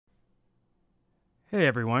Hey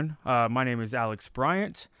everyone, my name is Alex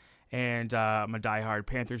Bryant, and I'm a diehard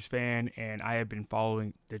Panthers fan, and I have been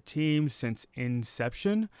following the team since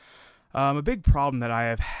inception. A big problem that I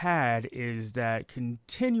have had is that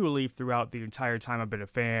continually throughout the entire time I've been a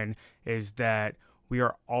fan is that we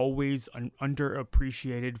are always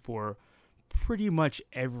underappreciated for pretty much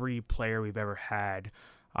every player we've ever had.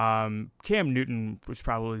 Cam Newton was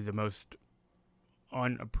probably the most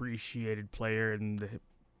unappreciated player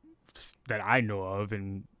that I know of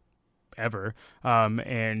and ever.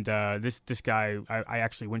 This guy, I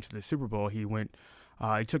actually went to the Super Bowl. He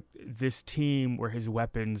took this team where his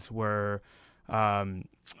weapons were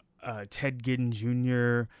Ted Ginn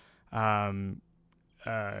Jr., um,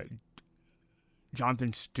 uh,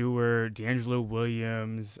 Jonathan Stewart, D'Angelo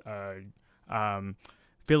Williams,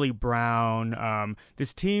 Philly Brown.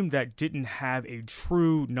 This team that didn't have a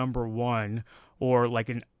true number one or like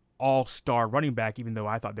an all-star running back, even though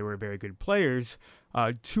I thought they were very good players,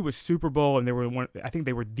 to a Super Bowl, and I think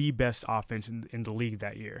they were the best offense in the league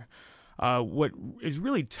that year. What is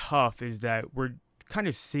really tough is that we're kind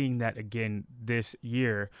of seeing that again this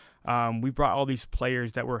year. We brought all these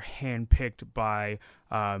players that were handpicked by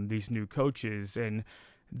these new coaches, and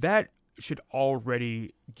that should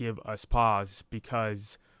already give us pause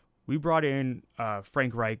because we brought in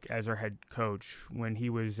Frank Reich as our head coach. When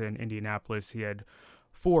he was in Indianapolis, he had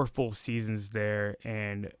 4 full seasons there,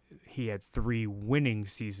 and he had 3 winning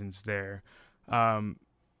seasons there.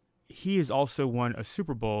 He has also won a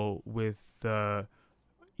Super Bowl with the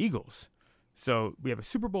Eagles. So we have a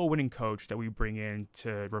Super Bowl winning coach that we bring in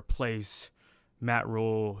to replace Matt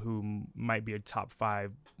Rule, who might be a top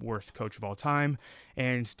 5 worst coach of all time,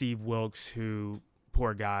 and Steve Wilkes, who,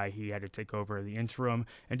 poor guy, he had to take over the interim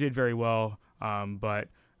and did very well, but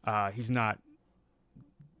he's not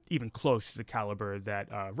even close to the caliber that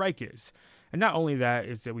Reich is. And not only that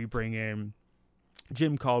is that we bring in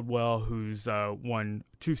Jim Caldwell, who's won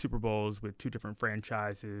 2 Super Bowls with 2 different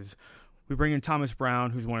franchises. We bring in Thomas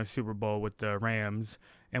Brown, who's won a Super Bowl with the Rams.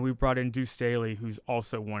 And we brought in Deuce Staley, who's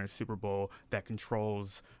also won a Super Bowl that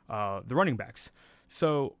controls the running backs.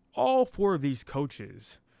 So all 4 of these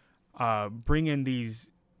coaches bring in these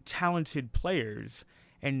talented players,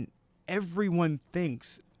 and everyone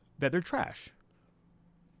thinks that they're trash.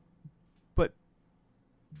 But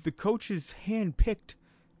the coaches handpicked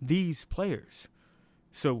these players.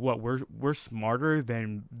 So what, we're smarter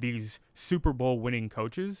than these Super Bowl winning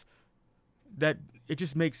coaches? That it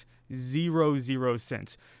just makes zero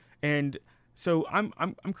sense. And so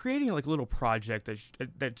I'm creating like a little project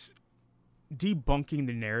that's debunking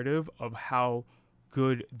the narrative of how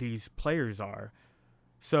good these players are.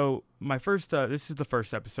 So my first this is the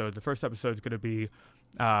first episode. The first episode is going to be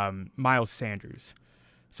Miles Sanders.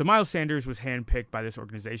 So Miles Sanders was handpicked by this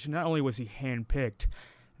organization. Not only was he handpicked,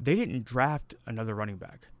 they didn't draft another running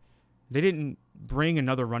back. They didn't bring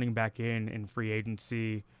another running back in free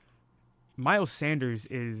agency. Miles Sanders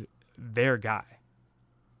is their guy.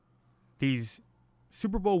 These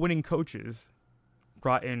Super Bowl winning coaches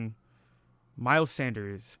brought in Miles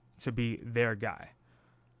Sanders to be their guy.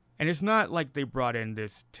 And it's not like they brought in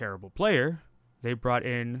this terrible player. They brought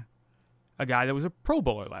in a guy that was a Pro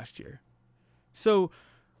Bowler last year. So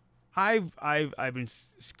I've been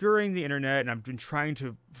scouring the internet, and I've been trying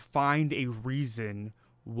to find a reason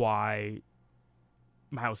why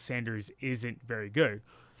Miles Sanders isn't very good.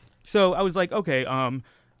 So I was like, okay,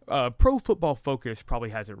 Pro Football Focus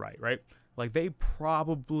probably has it right? Like they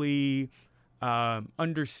probably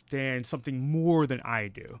understand something more than I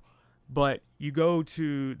do. But you go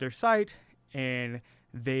to their site, and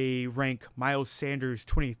they rank Miles Sanders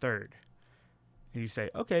 23rd, and you say,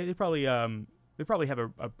 okay, they probably have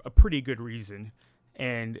a pretty good reason.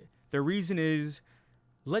 And their reason is,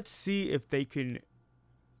 let's see if they can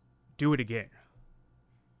do it again.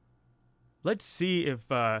 Let's see if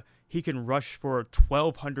he can rush for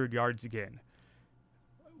 1,200 yards again.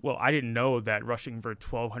 Well, I didn't know that rushing for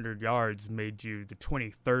 1,200 yards made you the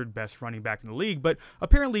 23rd best running back in the league. But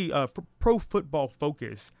apparently, Pro Football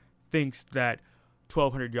Focus thinks that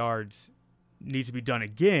 1,200 yards needs to be done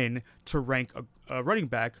again to rank a running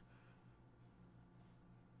back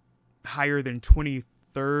higher than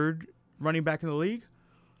 23rd running back in the league.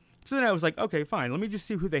 So then I was like, okay, fine. Let me just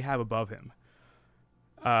see who they have above him.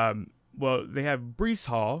 Well, they have Breece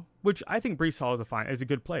Hall, which I think Breece Hall is a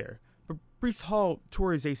good player. But Breece Hall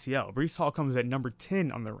tore his ACL. Breece Hall comes at number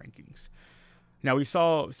 10 on the rankings. Now, we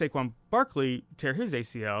saw Saquon Barkley tear his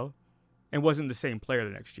ACL and wasn't the same player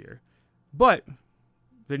the next year. But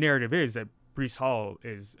the narrative is that Breece Hall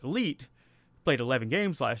is elite, played 11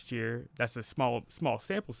 games last year. That's a small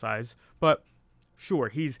sample size. But sure,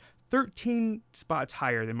 he's 13 spots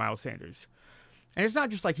higher than Miles Sanders. And it's not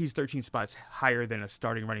just like he's 13 spots higher than a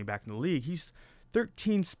starting running back in the league. He's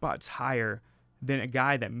 13 spots higher than a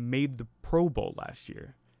guy that made the Pro Bowl last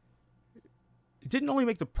year. Didn't only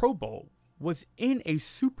make the Pro Bowl, was in a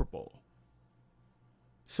Super Bowl.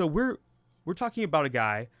 So we're talking about a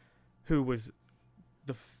guy who was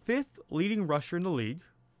the 5th leading rusher in the league.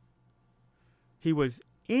 He was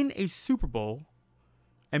in a Super Bowl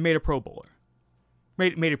and made a Pro Bowler.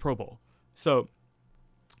 Made a Pro Bowl. So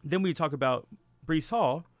then we talk about Breece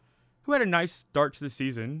Hall, who had a nice start to the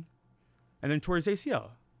season and then tore his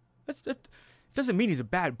ACL. That doesn't mean he's a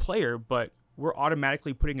bad player, but we're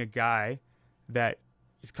automatically putting a guy that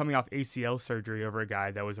is coming off ACL surgery over a guy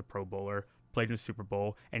that was a Pro Bowler, played in a Super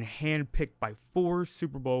Bowl, and handpicked by 4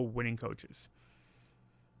 Super Bowl winning coaches.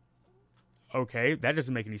 Okay, that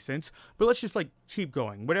doesn't make any sense. But let's just keep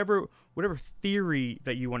going. Whatever theory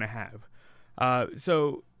that you want to have.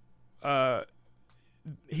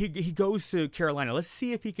 He goes to Carolina. Let's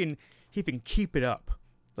see if he can keep it up.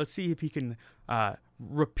 Let's see if he can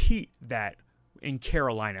repeat that in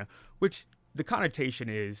Carolina, which the connotation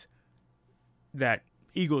is that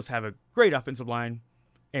Eagles have a great offensive line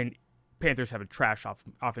and Panthers have a trash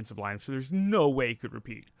offensive line, so there's no way he could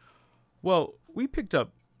repeat. Well, we picked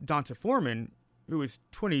up D'Onta Foreman, who was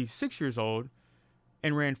 26 years old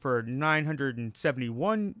and ran for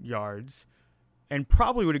 971 yards and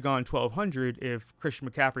probably would have gone 1,200 if Christian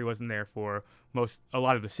McCaffrey wasn't there for a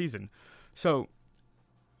lot of the season. So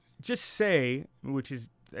just say,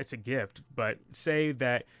 that's a gift, but say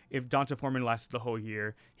that if D'Onta Foreman lasted the whole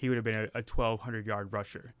year, he would have been a 1,200-yard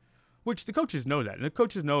rusher, which the coaches know that. And the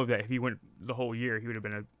coaches know that if he went the whole year, he would have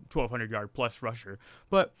been a 1,200-yard-plus rusher.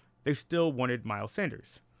 But they still wanted Miles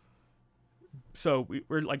Sanders. So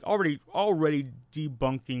we're already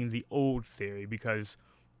debunking the old theory because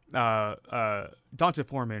D'Onta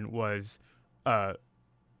Foreman was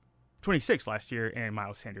 26 last year and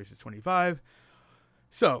Miles Sanders is 25.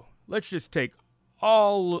 So let's just take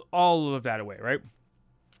all of that away, right?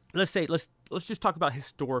 Let's just talk about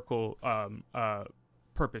historical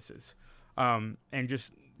purposes and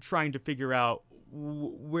just trying to figure out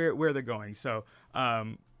where they're going. So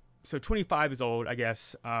 25 is old, I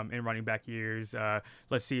guess, in running back years.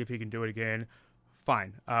 Let's see if he can do it again.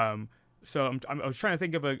 Fine. So I was trying to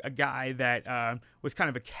think of a guy that was kind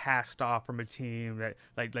of a cast off from a team that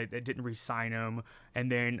that didn't re-sign him,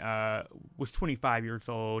 and then was 25 years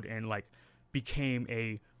old and became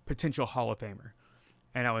a potential Hall of Famer.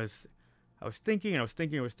 And I was thinking, and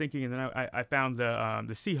then I found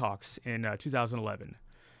the Seahawks in 2011. And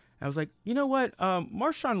I was like, you know what?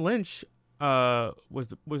 Marshawn Lynch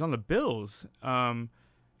was on the Bills, and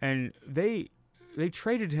they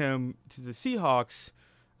traded him to the Seahawks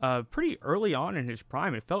pretty early on in his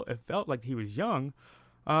prime. It felt like he was young.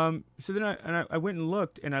 So then I went and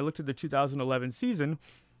looked at the 2011 season,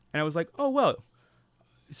 and I was like, oh well.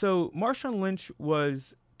 So Marshawn Lynch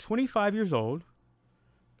was 25 years old,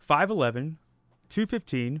 5'11",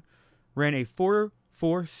 215, ran a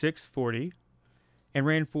 4.46 40, and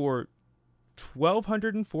ran for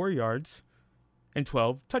 1,204 yards and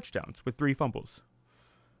 12 touchdowns with 3 fumbles.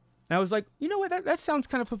 And I was like, you know what? That sounds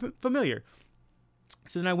kind of familiar.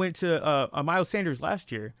 So then I went to Miles Sanders last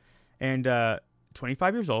year, and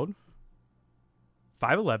 25 years old,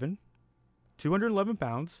 5'11", 211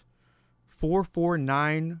 pounds,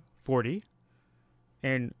 4.49 40,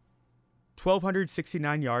 and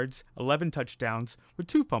 1,269 yards, 11 touchdowns with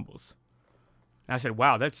 2 fumbles. And I said,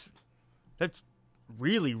 wow, that's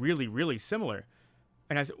really, really, really similar.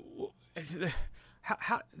 And I said,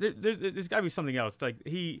 how there's got to be something else.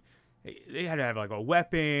 They had to have a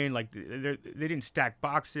weapon. They didn't stack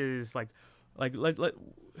boxes.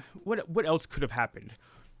 What else could have happened?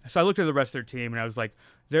 So I looked at the rest of their team, and I was like,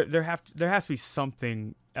 there has to be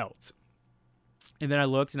something else. And then I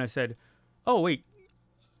looked, and I said, oh wait,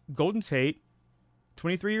 Golden Tate,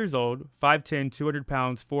 23 years old, 5'10", 200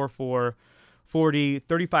 pounds, 4'4", 40,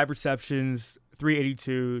 35 receptions,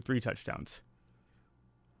 382, 3 touchdowns.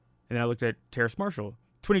 And then I looked at Terrace Marshall,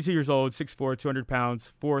 22 years old, 6'4", 200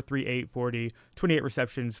 pounds, 4.38, 40, 28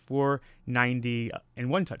 receptions, 490,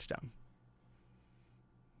 and 1 touchdown.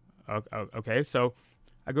 Okay, so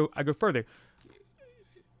I go further.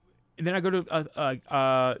 And then I go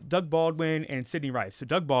to Doug Baldwin and Sidney Rice. So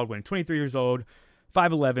Doug Baldwin, 23 years old,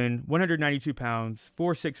 5'11", 192 pounds,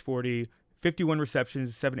 4.6 40, 51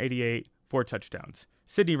 receptions, 788, 4 touchdowns.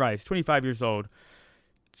 Sidney Rice, 25 years old,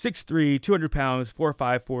 6'3", 200 pounds,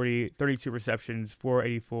 4.5 40, 32 receptions,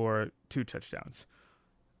 484, 2 touchdowns.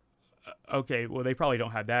 Okay, well, they probably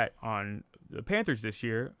don't have that on the Panthers this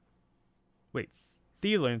year. Wait,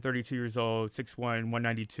 Thielen, 32 years old, 6'1",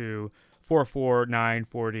 192, 4.4, 9,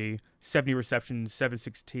 40, 70 receptions,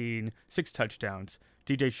 716, 6 touchdowns.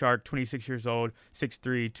 DJ Shark, 26 years old,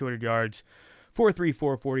 6'3", 200 yards, 4.3,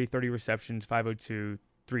 440, 30 receptions, 502,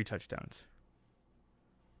 3 touchdowns.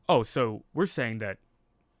 Oh, so we're saying that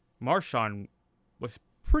Marshawn was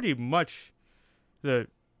pretty much the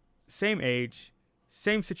same age,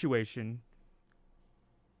 same situation,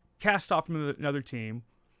 cast off from another team,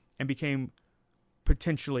 and became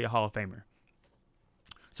potentially a Hall of Famer.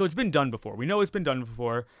 So it's been done before. We know it's been done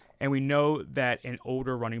before, and we know that an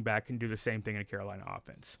older running back can do the same thing in a Carolina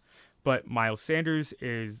offense. But Miles Sanders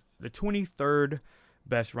is the 23rd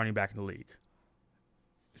best running back in the league.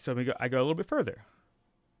 So I go a little bit further.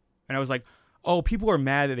 And I was like, oh, people are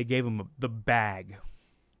mad that they gave him the bag.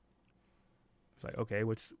 It's like, okay,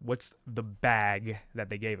 what's the bag that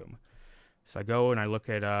they gave him? So I go and I look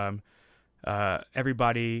at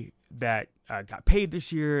everybody that got paid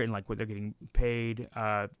this year and like what they're getting paid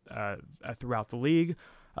throughout the league.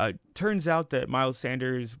 Turns out that Miles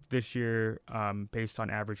Sanders this year, based on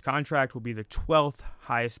average contract, will be the 12th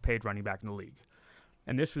highest paid running back in the league.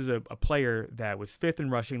 And this was a player that was 5th in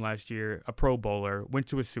rushing last year, a Pro Bowler, went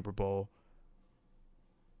to a Super Bowl,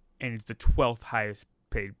 and it's the 12th highest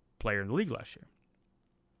paid player in the league last year.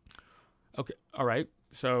 Okay, all right.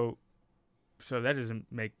 So that doesn't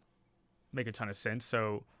make a ton of sense.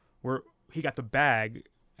 So he got the bag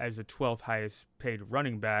as the 12th highest paid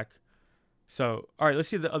running back. So all right, let's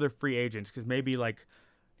see the other free agents, because maybe like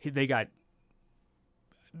they got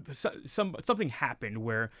something happened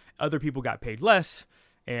where other people got paid less,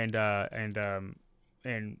 and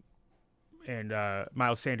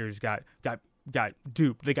Miles Sanders got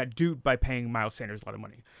duped. They got duped by paying Miles Sanders a lot of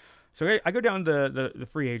money. So I go down the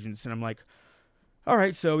free agents, and I'm like, all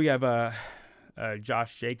right, so we have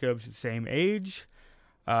Josh Jacobs, the same age.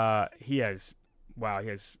 He has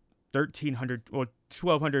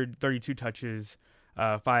 1,232 touches,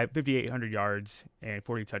 5,800 yards, and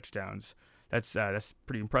 40 touchdowns. That's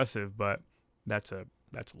pretty impressive, but that's a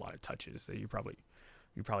lot of touches that you probably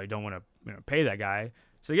don't want to pay that guy.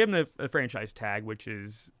 So they gave him the franchise tag, which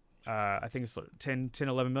is I think it's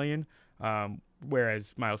 11 million,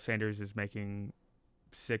 whereas Miles Sanders is making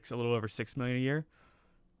a little over $6 million a year.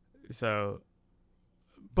 So,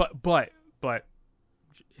 but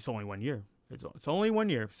it's only 1 year. It's only 1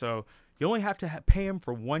 year, so you only have to pay him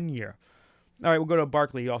for 1 year. All right, we'll go to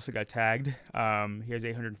Barkley. He also got tagged. He has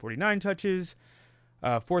 849 touches,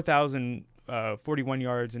 4,041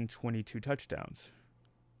 yards, and 22 touchdowns.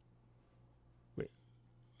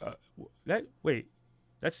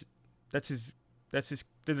 That's his.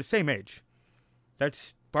 They're the same age.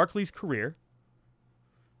 That's Barkley's career.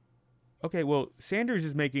 Okay, well, Sanders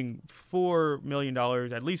is making $4 million,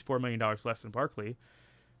 at least $4 million less than Barkley.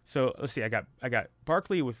 So let's see. I got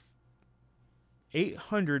Barkley with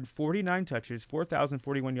 849 touches,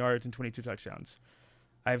 4,041 yards, and 22 touchdowns.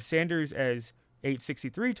 I have Sanders as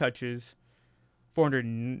 863 touches,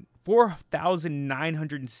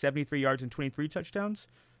 4,973 yards, and 23 touchdowns.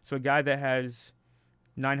 So a guy that has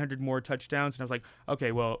 900 more touchdowns. And I was like,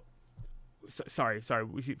 okay, well, sorry.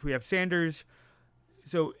 We have Sanders.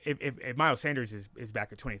 So if Miles Sanders is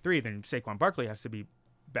back at 23, then Saquon Barkley has to be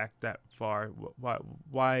back that far.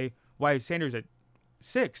 Why is Sanders at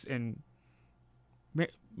 6 and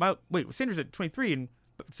Sanders at 23 and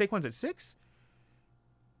Saquon's at 6?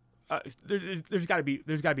 There's got to be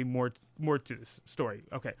more to this story.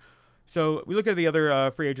 Okay, so we look at the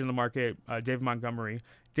other free agent in the market, David Montgomery.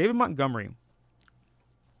 David Montgomery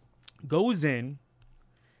goes in,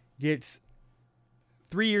 gets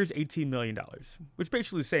 3 years, $18 million, which is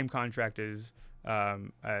basically the same contract as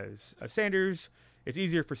Sanders. It's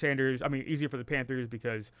easier for Sanders. I mean, easier for the Panthers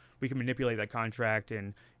because we can manipulate that contract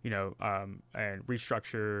and and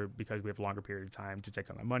restructure because we have a longer period of time to take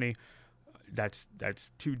on that money. That's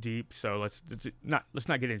too deep. So let's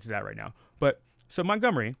not get into that right now. But so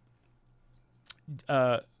Montgomery,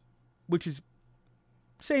 which is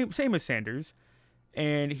same as Sanders,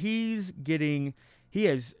 and he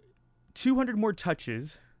has 200 more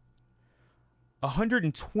touches,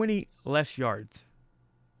 120 less yards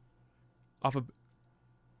off of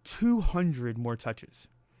 200 more touches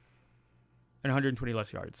and 120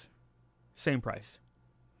 less yards. Same price.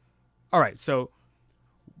 All right, so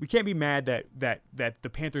we can't be mad that the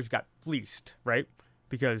Panthers got fleeced, right?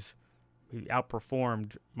 Because he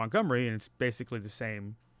outperformed Montgomery, and it's basically the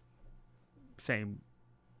same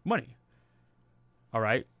money. All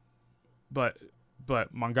right, but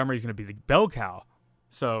Montgomery's going to be the bell cow,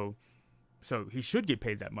 so he should get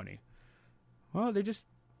paid that money. Well, they just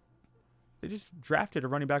drafted a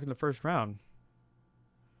running back in the first round.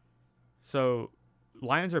 So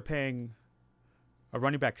Lions are paying a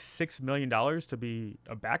running back $6 million to be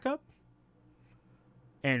a backup,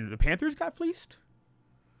 and the Panthers got fleeced.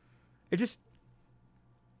 It just...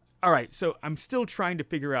 All right, so I'm still trying to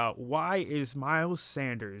figure out why is Miles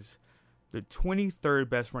Sanders the 23rd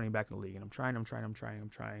best running back in the league, and I'm trying.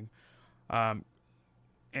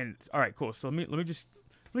 And all right, cool. So let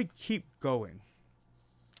me keep going,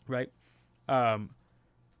 right?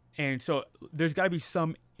 And so there's got to be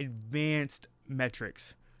some advanced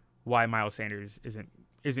metrics why Miles Sanders isn't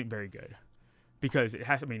very good, because it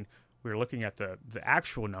has. I mean, we're looking at the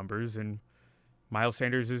actual numbers, and Miles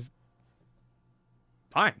Sanders is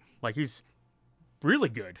fine. Like, he's really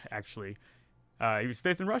good, actually. He was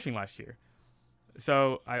 5th in rushing last year.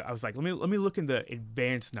 So I was like, let me look in the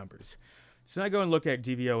advanced numbers. So I go and look at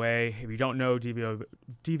DVOA. If you don't know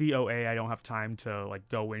DVOA, I don't have time to like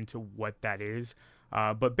go into what that is.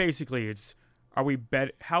 But basically, it's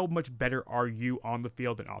how much better are you on the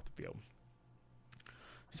field than off the field?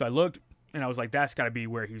 So I looked, and I was like, that's got to be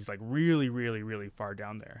where he's like really, really, really far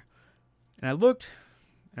down there. And I looked,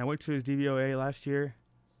 and I went to his DVOA last year.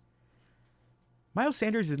 Miles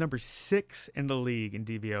Sanders is number 6 in the league in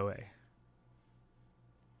DVOA.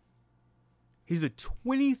 He's the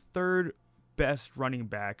 23rd best running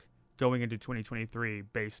back going into 2023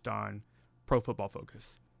 based on Pro Football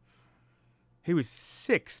Focus. He was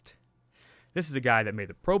 6th. This is a guy that made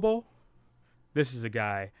the Pro Bowl. This is a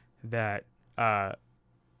guy that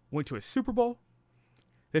went to a Super Bowl.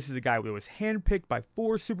 This is a guy that was handpicked by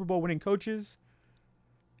 4 Super Bowl winning coaches.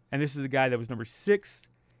 And this is a guy that was number 6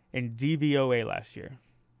 in DVOA last year.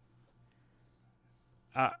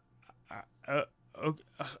 I don't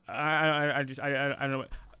know.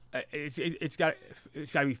 It's got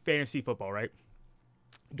to be fantasy football, right?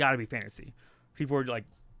 Got to be fantasy. People were like,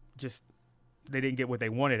 they didn't get what they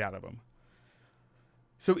wanted out of him.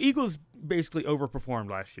 So Eagles basically overperformed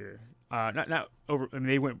last year. Not over. I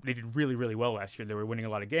mean, they did really, really well last year. They were winning a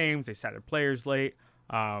lot of games. They sat their players late,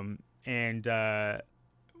 and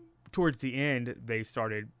towards the end, they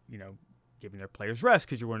started, giving their players rest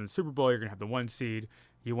because you're winning the Super Bowl. You're gonna have the 1 seed.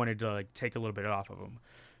 You wanted to like take a little bit off of them.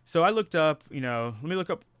 So I looked up, let me look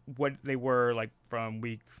up what they were like from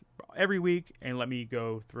every week, and let me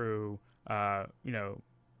go through,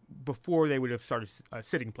 before they would have started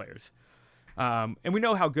sitting players. And we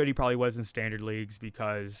know how good he probably was in standard leagues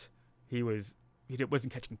because he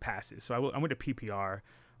wasn't catching passes. So I went to PPR,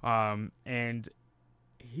 and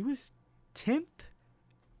he was 10th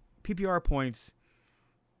PPR points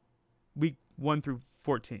week 1 through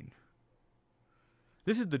 14.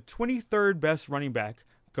 This is the 23rd best running back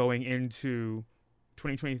going into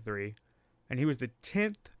 2023, and he was the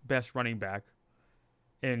 10th best running back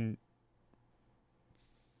in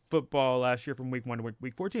football last year from week 1 to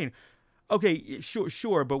week 14. Okay,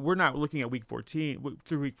 sure, but we're not looking at week 14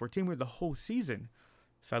 through week 14. We're the whole season.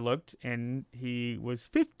 So I looked, and he was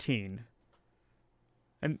 15,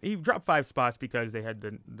 and he dropped 5 spots because they had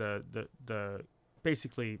the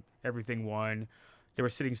basically everything won. They were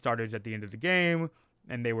sitting starters at the end of the game,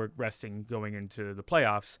 and they were resting going into the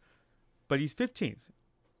playoffs. But he's 15th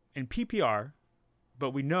in PPR,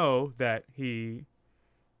 but we know that he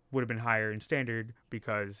would have been higher in standard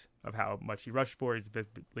because of how much he rushed for. He's the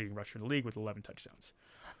leading rusher in the league with 11 touchdowns.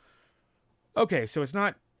 Okay, so it's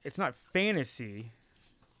not fantasy,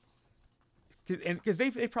 because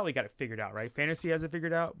they probably got it figured out, right? Fantasy has it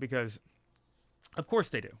figured out because, of course,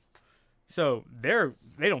 they do. So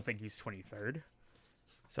they don't think he's 23rd.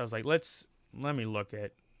 So I was like, let me look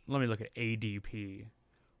at ADP,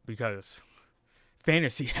 because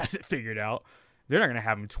fantasy has it figured out. They're not going to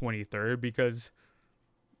have him 23rd because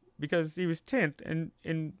he was 10th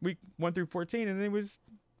in week 1 through 14, and then he was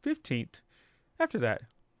 15th after that.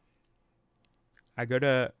 I go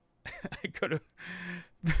to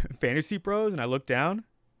Fantasy Pros, and I look down.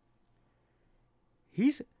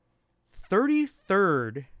 He's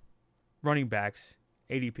 33rd running backs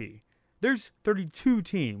ADP. There's 32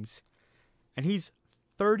 teams, and he's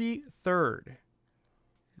 33rd.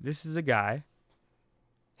 This is a guy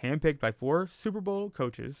handpicked by 4 Super Bowl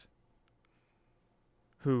coaches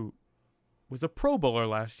who was a Pro Bowler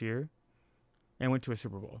last year and went to a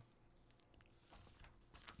Super Bowl.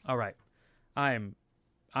 All right. I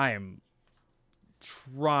am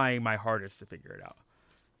trying my hardest to figure it out.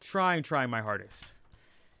 Trying my hardest.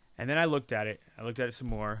 And then I looked at it. I looked at it some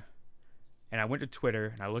more. And I went to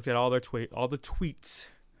Twitter, and I looked at all the tweets.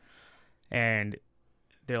 And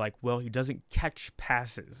they're like, well, he doesn't catch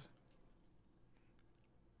passes.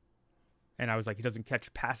 And I was like, he doesn't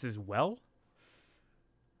catch passes well?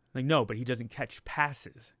 Like, no, but he doesn't catch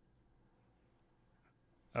passes.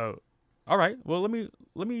 Oh, all right. Well, let me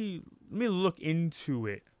look into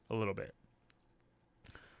it a little bit.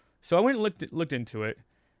 So I went and looked into it,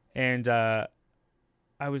 and I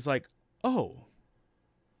was like, oh,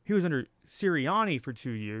 he was under Sirianni for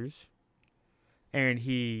 2 years, and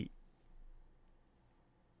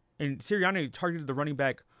Sirianni targeted the running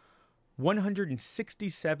back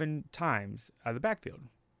 167 times out of the backfield.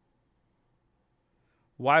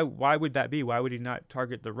 Why would that be? Why would he not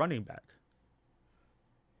target the running back?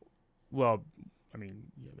 Well, I mean,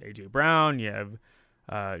 you have A.J. Brown, you have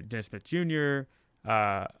Dennis Smith Jr.,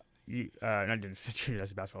 not Dennis Smith Jr.,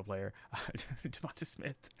 that's a basketball player, Devonta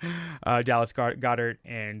Smith, Dallas Goedert,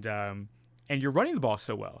 and you're running the ball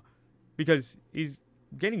so well because he's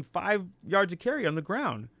getting 5 yards a carry on the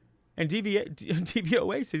ground. And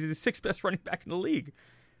DVOA says he's the 6th best running back in the league.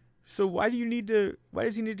 So why does he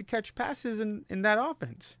need to catch passes in that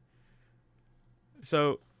offense?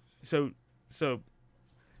 So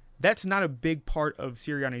that's not a big part of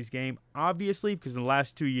Sirianni's game, obviously, because in the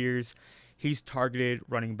last 2 years, he's targeted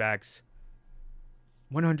running backs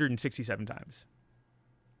 167 times.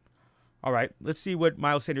 All right, let's see what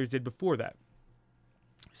Miles Sanders did before that.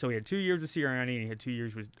 So he had 2 years with Sirianni, and he had 2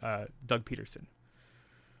 years with Doug Peterson.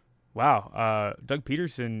 Wow, Doug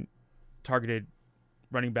Peterson targeted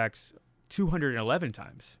running backs 211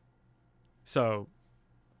 times. So,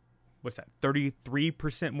 what's that?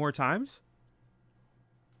 33% more times?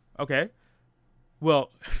 Okay.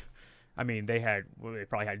 Well, I mean, they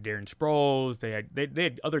probably had Darren Sproles. They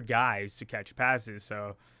had other guys to catch passes.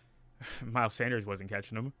 So, Miles Sanders wasn't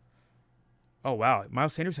catching them. Oh wow,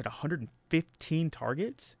 Miles Sanders had 115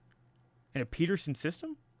 targets in a Peterson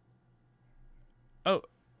system. Oh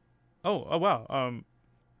wow.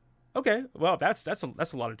 Okay. Well, that's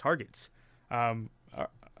a lot of targets. All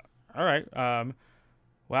right.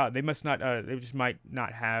 Wow. They must not. They just might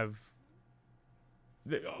not have.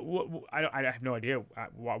 I have no idea.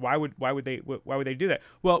 Why would they do that?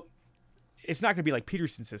 Well, it's not going to be like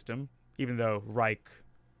Peterson's system, even though Reich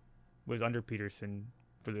was under Peterson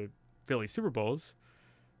for the Philly Super Bowls.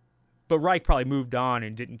 But Reich probably moved on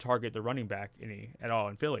and didn't target the running back at all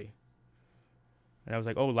in Philly. And I was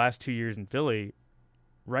like, oh, last 2 years in Philly,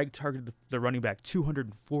 Reich targeted the running back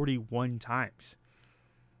 241 times.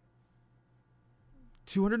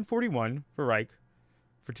 241 for Reich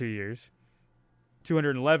for 2 years.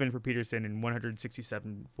 211 for Peterson and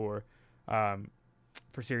 167 for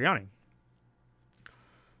Sirianni.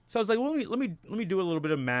 So I was like, well, let me do a little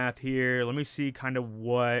bit of math here. Let me see kind of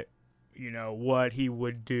what he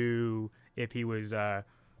would do if he was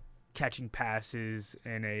catching passes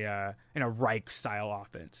in a Reich style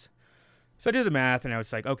offense. So I did the math and I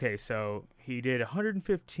was like, okay, so he did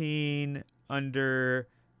 115 under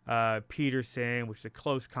Peterson, which is a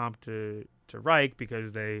close comp to Reich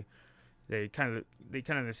because they kind of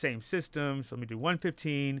the same system. So let me do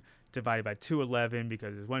 115 divided by 211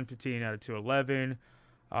 because it's 115 out of 211,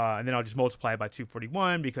 and then I'll just multiply it by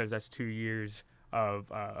 241 because that's 2 years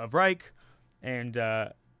of Reich, and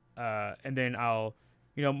then I'll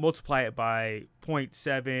multiply it by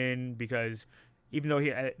 0.7 because even though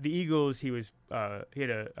the Eagles he had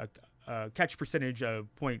a catch percentage of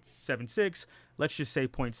 0.76, let's just say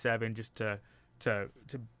 0.7 just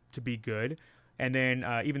to be good. And then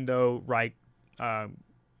even though Reich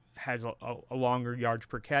has a longer yards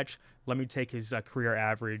per catch, let me take his career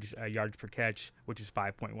average yards per catch, which is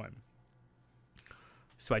 5.1.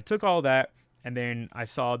 So I took all that, and then I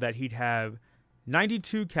saw that he'd have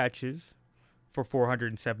 92 catches for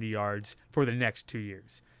 470 yards for the next 2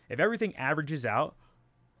 years. If everything averages out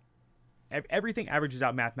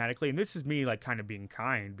mathematically, and this is me like kind of being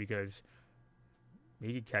kind because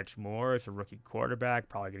he could catch more. It's a rookie quarterback,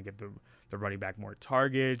 probably going to get the running back more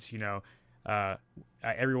targets.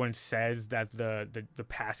 Everyone says that the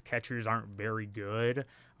pass catchers aren't very good.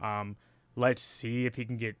 Let's see if he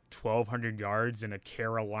can get 1,200 yards in a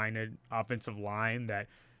Carolina offensive line that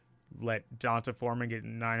let D'Onta Foreman get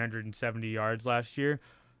 970 yards last year.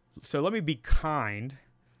 So let me be kind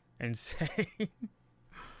and say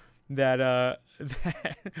that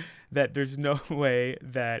there's no way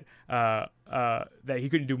that he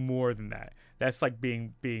couldn't do more than that. That's like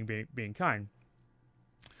being kind.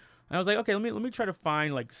 And I was like, okay, let me try to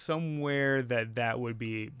find like somewhere that would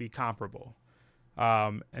be comparable.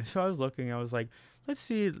 And so I was looking. I was like, let's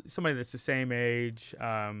see somebody that's the same age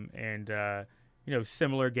and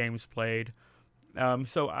similar games played.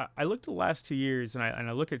 So I looked at the last 2 years and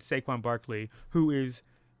I look at Saquon Barkley, who is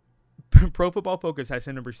Pro Football Focus has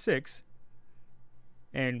him number 6,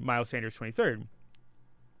 and Miles Sanders 23rd.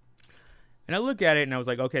 And I look at it and I was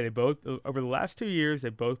like, okay, they both over the last 2 years they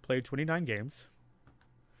both played 29 games.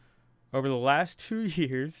 Over the last 2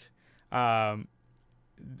 years,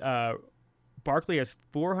 Barkley has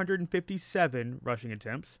 457 rushing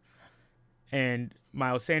attempts, and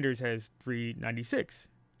Miles Sanders has 396.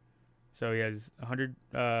 So he has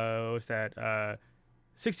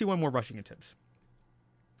 61 more rushing attempts.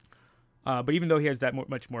 But even though he has that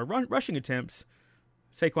much more rushing attempts,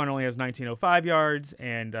 Saquon only has 1905 yards,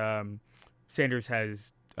 and Sanders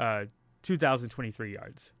has 2,023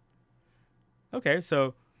 yards. Okay,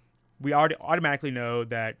 so we already automatically know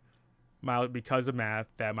that because of math,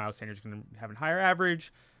 that Miles Sanders is going to have a higher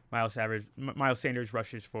average. Miles Sanders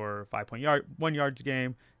rushes for 5.1 yards a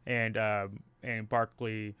game, and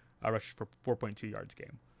Barkley rushes for 4.2 yards a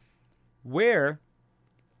game. Where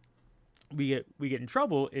we get in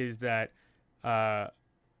trouble is that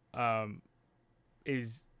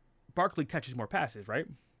is Barkley catches more passes, right?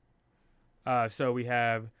 So we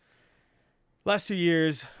have last 2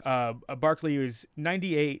 years, Barkley was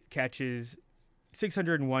 98 catches,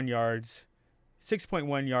 601 yards,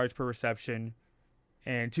 6.1 yards per reception,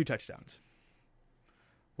 and 2 touchdowns.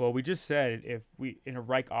 Well, we just said if we in a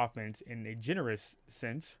Reich offense in a generous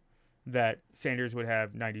sense that Sanders would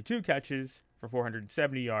have 92 catches for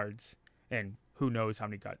 470 yards, and who knows how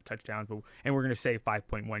many got touchdowns, and we're going to say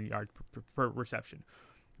 5.1 yards per reception,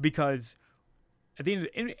 because at the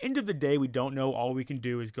end of the day, we don't know. All we can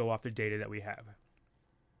do is go off the data that we have.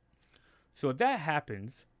 So if that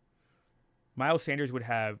happens, Miles Sanders would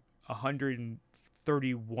have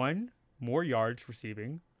 131 more yards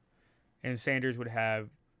receiving, and Sanders would have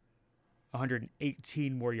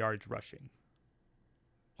 118 more yards rushing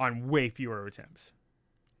on way fewer attempts.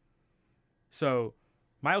 So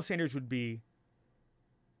Miles Sanders would be,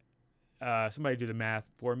 somebody do the math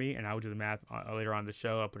for me, and I will do the math later on the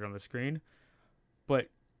show. I'll put it on the screen. But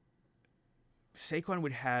Saquon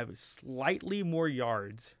would have slightly more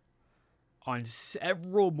yards on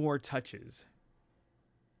several more touches.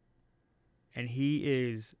 And he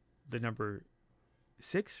is the number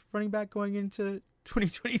 6 running back going into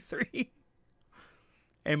 2023.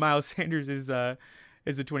 And Miles Sanders is the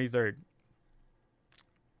 23rd.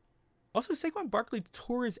 Also, Saquon Barkley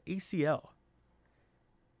tore his ACL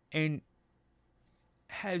and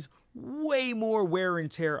has way more wear and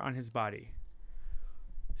tear on his body.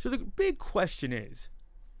 So the big question is,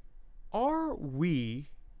 why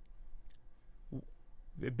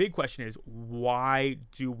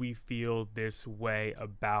do we feel this way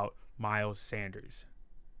about Miles Sanders?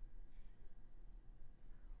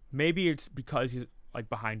 Maybe it's because he's like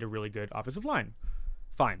behind a really good offensive line.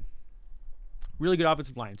 Fine. Really good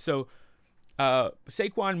offensive line. So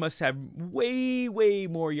Saquon must have way, way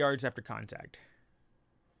more yards after contact.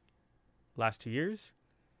 Last 2 years,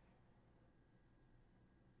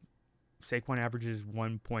 Saquon averages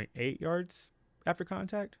 1.8 yards after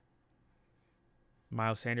contact.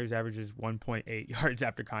 Miles Sanders averages 1.8 yards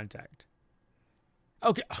after contact.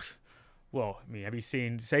 Okay. Well, I mean, have you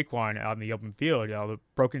seen Saquon out in the open field, all the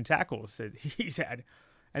broken tackles that he's had?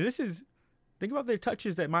 And think about the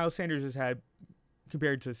touches that Miles Sanders has had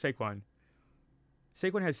compared to Saquon.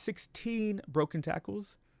 Saquon has 16 broken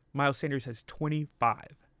tackles. Miles Sanders has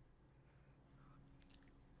 25.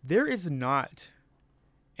 There is not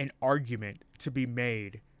an argument to be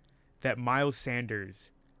made that Miles Sanders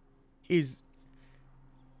is,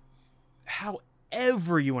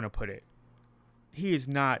 however you want to put it, he is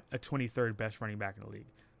not a 23rd best running back in the league.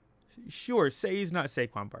 Sure, say he's not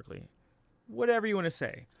Saquon Barkley. Whatever you want to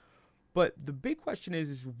say. But the big question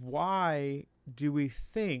is why do we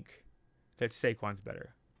think that Saquon's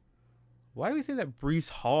better? Why do we think that Breece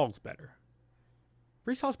Hall's better?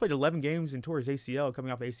 Breece Hall's played 11 games and tore his ACL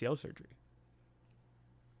coming off ACL surgery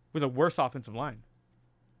with a worse offensive line.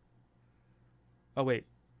 Oh, wait.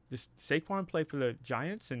 Does Saquon play for the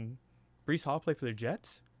Giants and Breece Hall play for the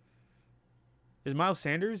Jets? Is Miles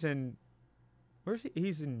Sanders in... Where is he?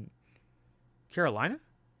 He's in Carolina?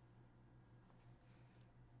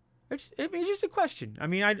 It's just a question. I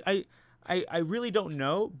mean, I really don't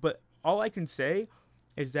know, but all I can say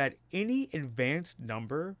is that any advanced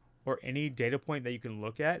number or any data point that you can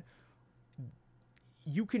look at,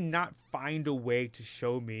 you cannot find a way to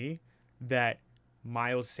show me that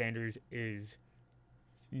Miles Sanders is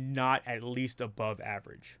not at least above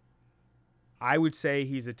average. I would say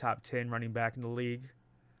he's a top 10 running back in the league,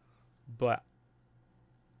 but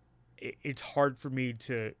it's hard for me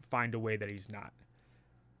to find a way that he's not.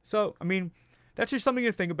 So, I mean, that's just something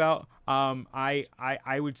to think about.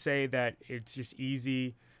 I would say that it's just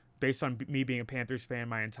easy based on me being a Panthers fan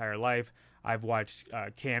my entire life. I've watched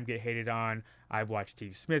Cam get hated on. I've watched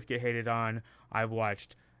Steve Smith get hated on. I've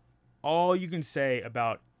watched all you can say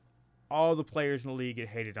about all the players in the league get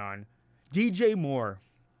hated on. DJ Moore,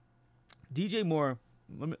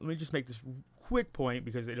 let me just make this quick point,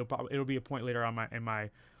 because it'll be a point later on in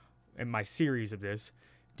my series of this.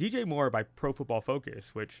 DJ Moore by Pro Football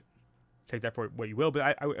Focus, which take that for what you will,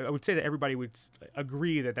 but I would say that everybody would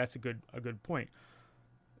agree that that's a good point.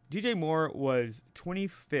 DJ Moore was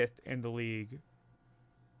 25th in the league,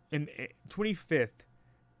 in 25th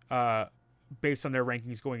based on their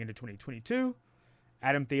rankings going into 2022.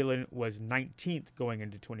 Adam Thielen was 19th going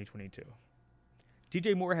into 2022.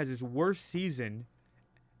 DJ Moore has his worst season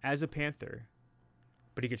as a Panther,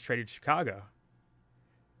 but he gets traded to Chicago.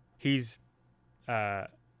 He's 16th.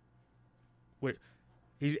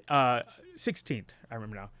 I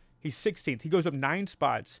remember now. He's 16th. He goes up 9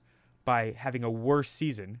 spots by having a worse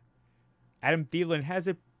season. Adam Thielen has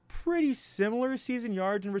a pretty similar season,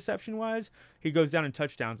 yards and reception wise. He goes down in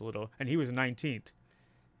touchdowns a little, and he was 19th.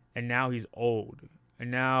 And now he's old, and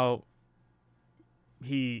now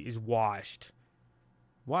he is washed.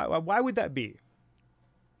 Why would that be?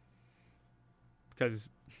 Because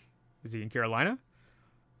is he in Carolina?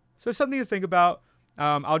 So something to think about.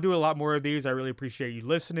 I'll do a lot more of these. I really appreciate you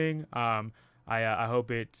listening. I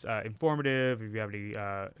hope it's informative. If you have any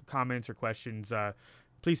comments or questions,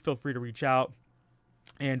 please feel free to reach out.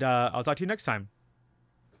 And I'll talk to you next time.